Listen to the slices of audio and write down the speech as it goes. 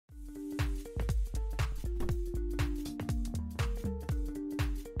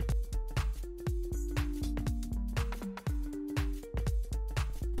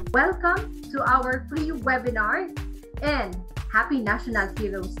Welcome to our free webinar and happy National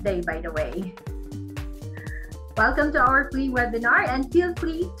Heroes Day, by the way. Welcome to our free webinar and feel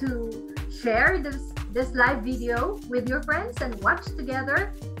free to share this live video with your friends and watch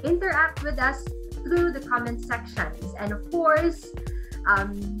together. Interact with us through the comment sections. And of course,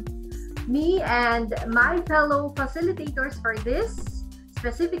 me and my fellow facilitators for this,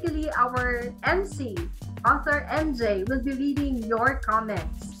 specifically our MC, author MJ, will be reading your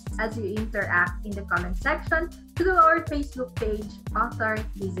comments as you interact in the comment section through our Facebook page, author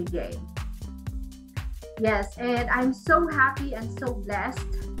Liza Gay. Yes, and I'm so happy and so blessed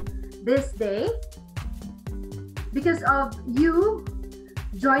this day because of you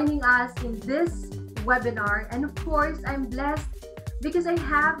joining us in this webinar. And of course, I'm blessed because I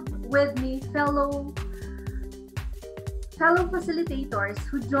have with me fellow facilitators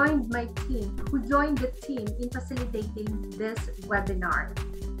who joined my team, who joined the team in facilitating this webinar.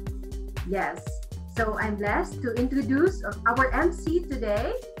 Yes, so I'm blessed to introduce our MC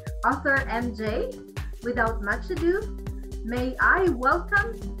today, author MJ. Without much ado, may I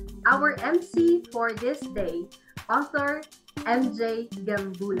welcome our MC for this day, author MJ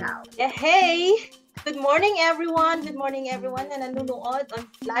Gambulao. Yeah, hey! Good morning, everyone. Good morning, everyone. Na nanonood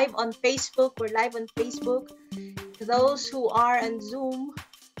live on Facebook. We're live on Facebook. To those who are on Zoom,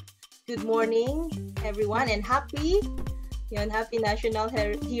 good morning, everyone, and happy National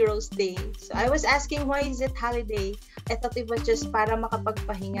Heroes Day. So I was asking, why is it holiday? I thought it was just para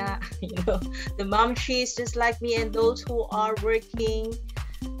makapagpahinga. The momshies just like me and those who are working,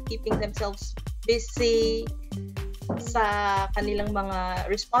 keeping themselves busy sa kanilang mga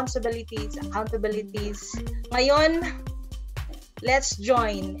responsibilities, accountabilities. Ngayon, let's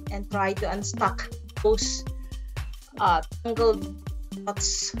join and try to unstuck those tangled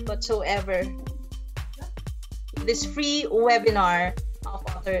thoughts whatsoever. This free webinar of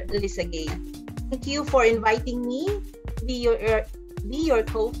author Liza Gay. Thank you for inviting me to be your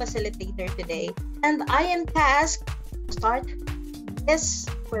co-facilitator today. And I am tasked to start this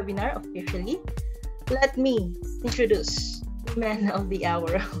webinar officially. Let me introduce the man of the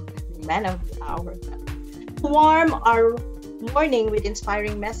hour. To warm our morning with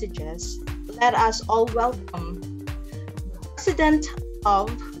inspiring messages, let us all welcome the President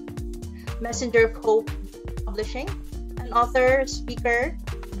of Messenger of Hope Publishing, an author, speaker,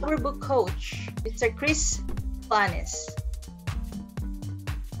 our book coach, Mr. Dao-anis.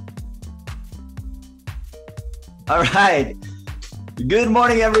 All right. Good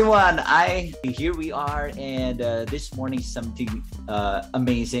morning, everyone. Here we are, and this morning something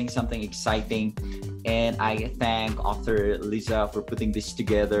amazing, something exciting, and I thank author Liza for putting this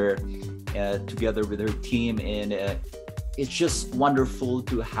together with her team, and it's just wonderful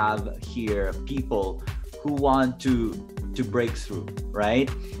to have here people who want to break through, right?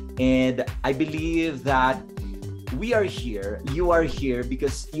 And I believe that we are here, you are here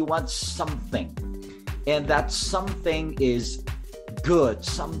because you want something, and that something is good,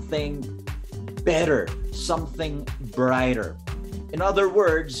 something better, something brighter. In other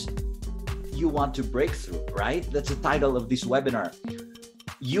words, you want to break through, right? That's the title of this webinar.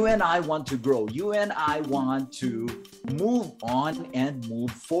 You and I want to grow. You and I want to move on and move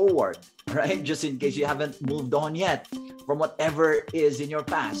forward, right? Just in case you haven't moved on yet from whatever is in your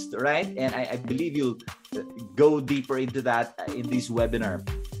past, right? And I believe you'll go deeper into that in this webinar.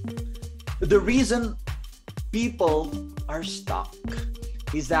 The reason people are stuck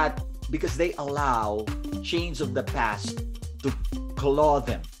is that because they allow chains of the past to claw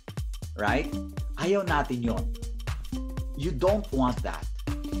them, right? Ayaw natin yon. You don't want that.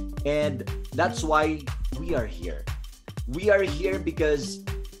 And that's why we are here. We are here because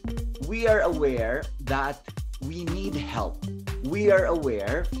we are aware that we need help. We are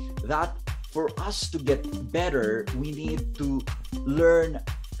aware that for us to get better, we need to learn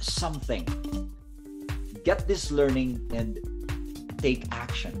something. Get this learning and take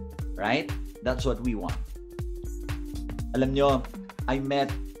action, right? That's what we want. Alam nyo, I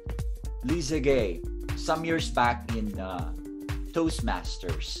met Liza Gay some years back in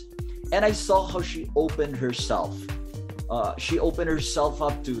Toastmasters, and I saw how she opened herself. She opened herself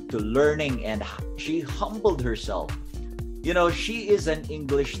up to learning, and she humbled herself. She is an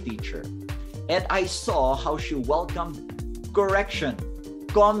English teacher, and I saw how she welcomed correction,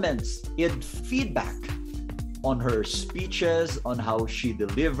 comments, and feedback on her speeches, on how she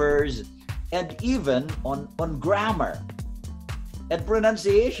delivers, and even on grammar and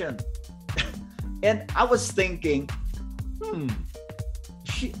pronunciation. And I was thinking,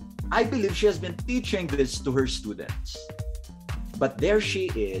 I believe she has been teaching this to her students. But there she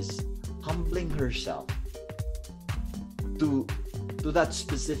is, humbling herself to to that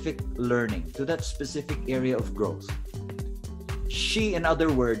specific learning, to that specific area of growth. She, in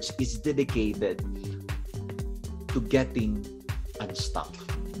other words, is dedicated to getting unstuck.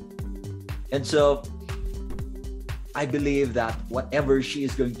 And so I believe that whatever she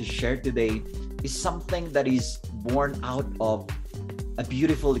is going to share today is something that is born out of a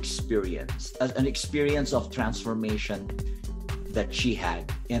beautiful experience, an experience of transformation that she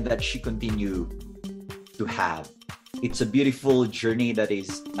had and that she continue to have. It's a beautiful journey that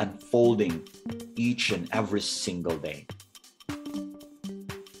is unfolding each and every single day.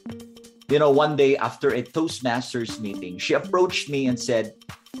 You know, one day after a Toastmasters meeting, she approached me and said,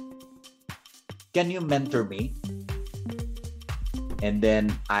 "Can you mentor me?" And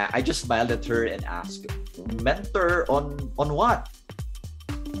then I just smiled at her and asked, "Mentor on what?"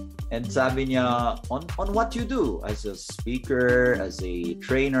 And sabi niya, on what you do as a speaker, as a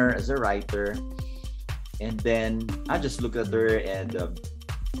trainer, as a writer. And then I just looked at her and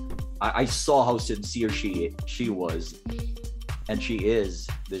I saw how sincere she was. And she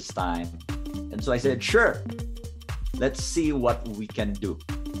is this time. And so I said, "Sure, let's see what we can do."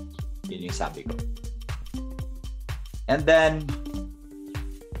 Yun yung sabi ko. And then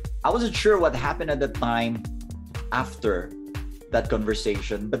I wasn't sure what happened at the time after that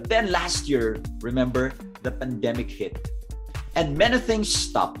conversation. But then last year, remember, the pandemic hit. And many things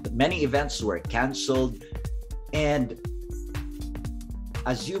stopped. Many events were canceled. And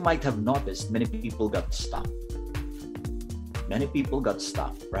as you might have noticed, many people got stuck. Many people got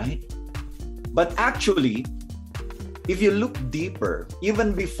stuck, right? But actually, if you look deeper,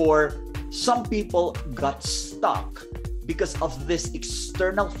 even before, some people got stuck because of this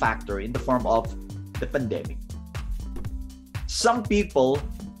external factor in the form of the pandemic. Some people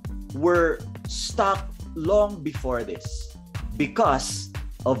were stuck long before this because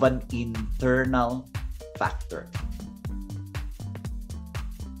of an internal factor.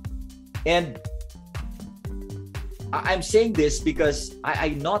 And I'm saying this because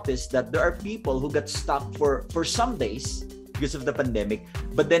I noticed that there are people who got stuck for some days because of the pandemic,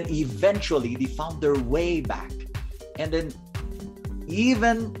 but then eventually they found their way back. And then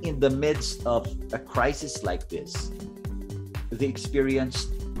even in the midst of a crisis like this, they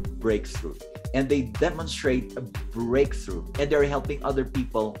experienced breakthrough and they demonstrate a breakthrough and they're helping other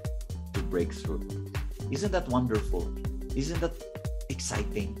people to break through. Isn't that wonderful? Isn't that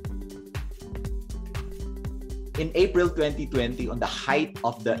exciting? In April 2020, on the height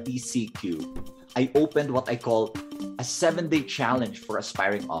of the ECQ, I opened what I call a 7-day challenge for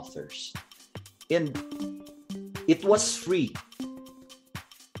aspiring authors. And it was free.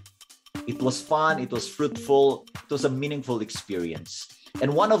 It was fun, it was fruitful, it was a meaningful experience.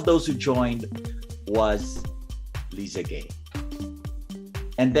 And one of those who joined was Liza Gay.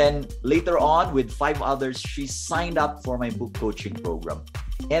 And then later on, with 5 others, she signed up for my book coaching program.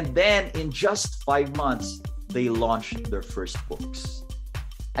 And then in just 5 months, they launched their first books.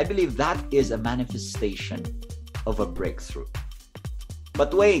 I believe that is a manifestation of a breakthrough.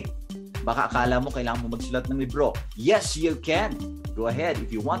 But wait, baka akala mo kailangan mo magsulat ng libro. Yes, you can. Go ahead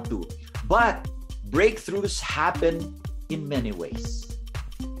if you want to. But breakthroughs happen in many ways.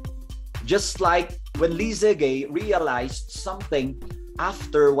 Just like when Liza Gay realized something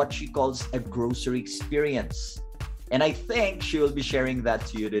after what she calls a grocery experience. And I think she will be sharing that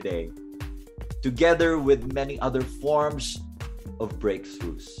to you today, together with many other forms of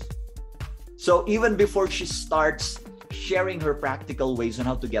breakthroughs. So even before she starts sharing her practical ways on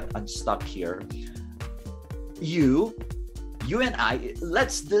how to get unstuck here, you and I,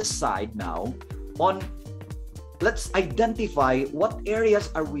 let's decide now on, let's identify what areas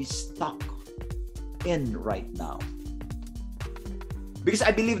are we stuck in right now. Because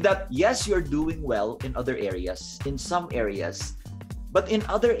I believe that, yes, you're doing well in other areas, in some areas, but in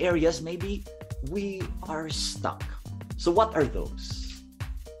other areas, maybe we are stuck. So what are those?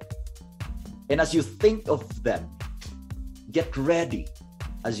 And as you think of them, get ready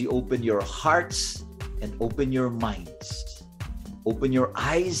as you open your hearts and open your minds. Open your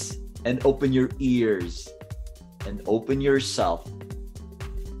eyes and open your ears and open yourself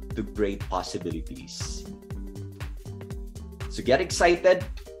to great possibilities. So get excited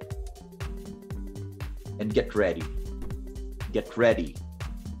and get ready. Get ready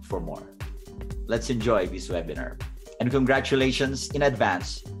for more. Let's enjoy this webinar. And congratulations in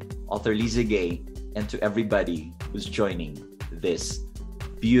advance, author Liza Gay, and to everybody who's joining this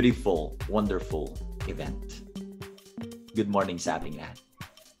beautiful, wonderful event. Good morning sa ating lahat.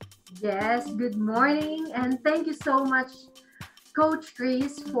 Yes, good morning. And thank you so much, Coach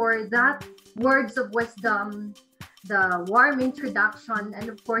Chris, for that words of wisdom, the warm introduction, and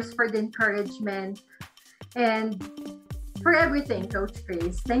of course for the encouragement. And for everything, Coach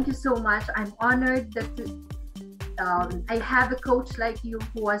Chris. Thank you so much. I'm honored that I have a coach like you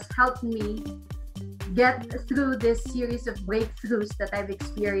who has helped me get through this series of breakthroughs that I've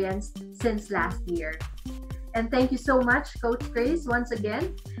experienced since last year. And thank you so much, Coach Chris, once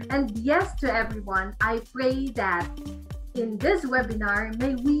again. And yes, to everyone, I pray that in this webinar,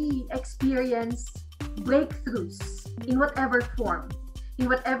 may we experience breakthroughs in whatever form, in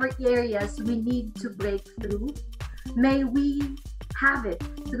whatever areas we need to break through. May we have it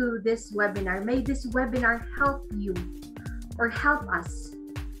through this webinar. May this webinar help you or help us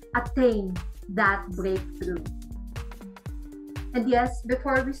attain that breakthrough. And yes,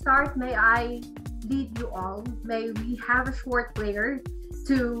 before we start, may I lead you all. May we have a short prayer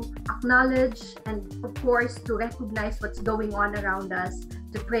to acknowledge and, of course, to recognize what's going on around us,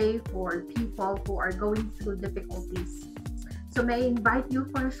 to pray for people who are going through difficulties. So may I invite you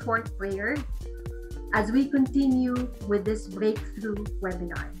for a short prayer as we continue with this breakthrough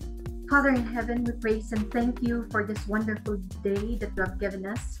webinar. Father in heaven, we praise and thank you for this wonderful day that you have given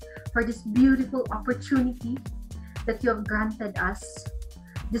us, for this beautiful opportunity that you have granted us,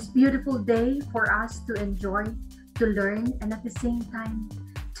 this beautiful day for us to enjoy, to learn, and at the same time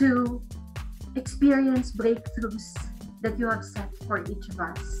to experience breakthroughs that you have set for each of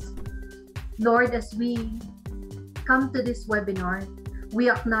us. Lord, as we come to this webinar, we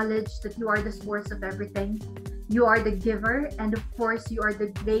acknowledge that you are the source of everything. You are the giver, and of course, you are the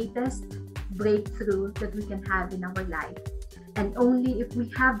greatest breakthrough that we can have in our life. And only if we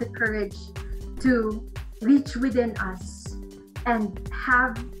have the courage to reach within us and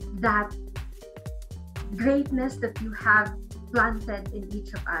have that greatness that you have planted in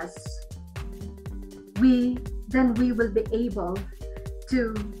each of us, then we will be able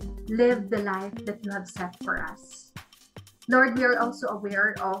to live the life that you have set for us. Lord, we are also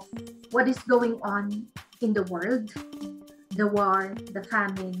aware of what is going on in the world, the war, the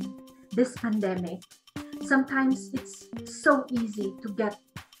famine, this pandemic. Sometimes it's so easy to get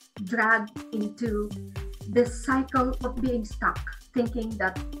dragged into this cycle of being stuck, thinking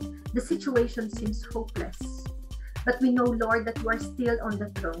that the situation seems hopeless. But we know, Lord, that you are still on the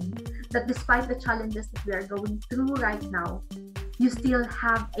throne, that despite the challenges that we are going through right now, you still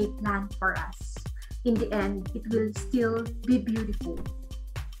have a plan for us. In the end, it will still be beautiful.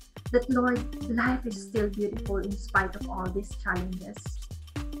 That, Lord, life is still beautiful in spite of all these challenges.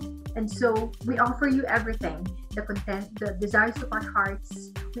 And so we offer you everything, the content, the desires of our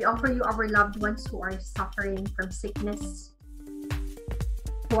hearts. We offer you our loved ones who are suffering from sickness,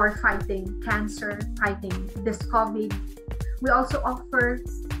 who are fighting cancer, fighting this COVID. We also offer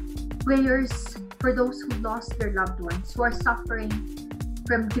prayers for those who lost their loved ones, who are suffering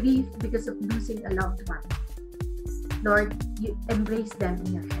from grief because of losing a loved one. Lord, you embrace them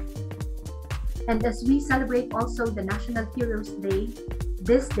in your heart. And as we celebrate also the National Heroes Day,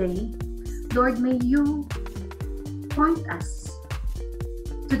 this day, Lord, may you point us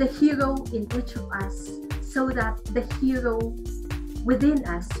to the hero in each of us so that the hero within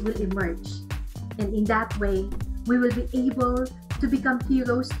us will emerge. And in that way, we will be able to become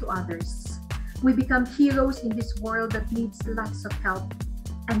heroes to others. We become heroes in this world that needs lots of help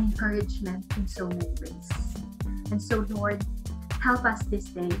and encouragement in so many ways. And so, Lord, help us this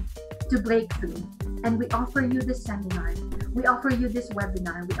day to break through. And we offer you this seminar. We offer you this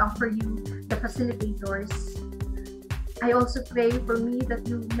webinar. We offer you the facilitators. I also pray for me that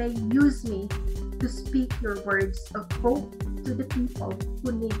you may use me to speak your words of hope to the people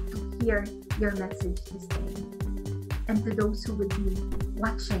who need to hear your message this day. And to those who will be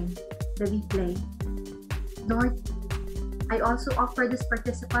watching the replay. Lord, I also offer these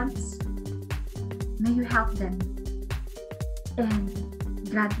participants. May you help them and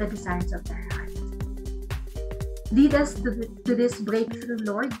grant the desires of their heart. Lead us to this breakthrough,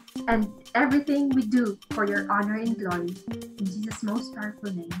 Lord, and everything we do for your honor and glory. In Jesus' most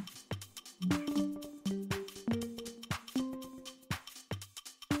powerful name. Amen.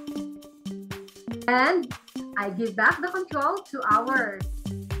 And I give back the control to our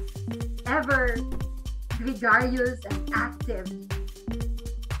ever gregarious and active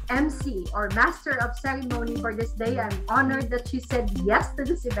MC or Master of Ceremony for this day. I'm honored that she said yes to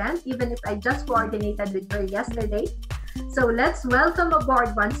this event, even if I just coordinated with her yesterday. So let's welcome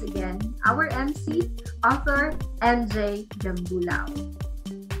aboard once again our MC, author MJ Gambulao.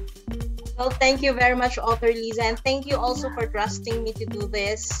 Well, thank you very much, author Liza, and thank you also for trusting me to do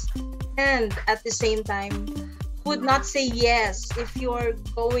this. And at the same time, would not say yes if you're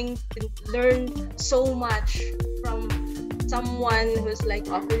going to learn so much from someone who's like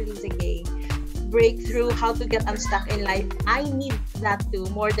author Liza Gay. Breakthrough, how to get unstuck in life. I need that too,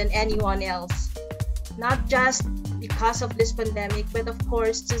 more than anyone else. Not just because because of this pandemic. But of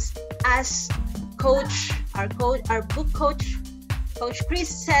course, just as our book coach, Coach Chris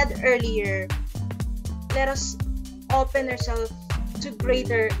said earlier, let us open ourselves to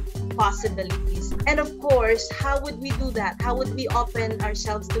greater possibilities. And of course, how would we do that? How would we open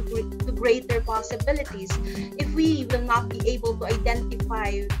ourselves to greater possibilities if we will not be able to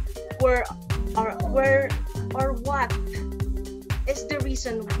identify where or what is the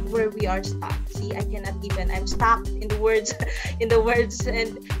reason where we are stuck? See, I'm stuck in the words,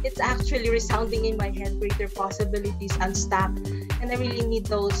 and it's actually resounding in my head, greater possibilities, unstuck, and I really need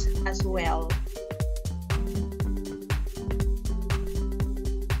those as well.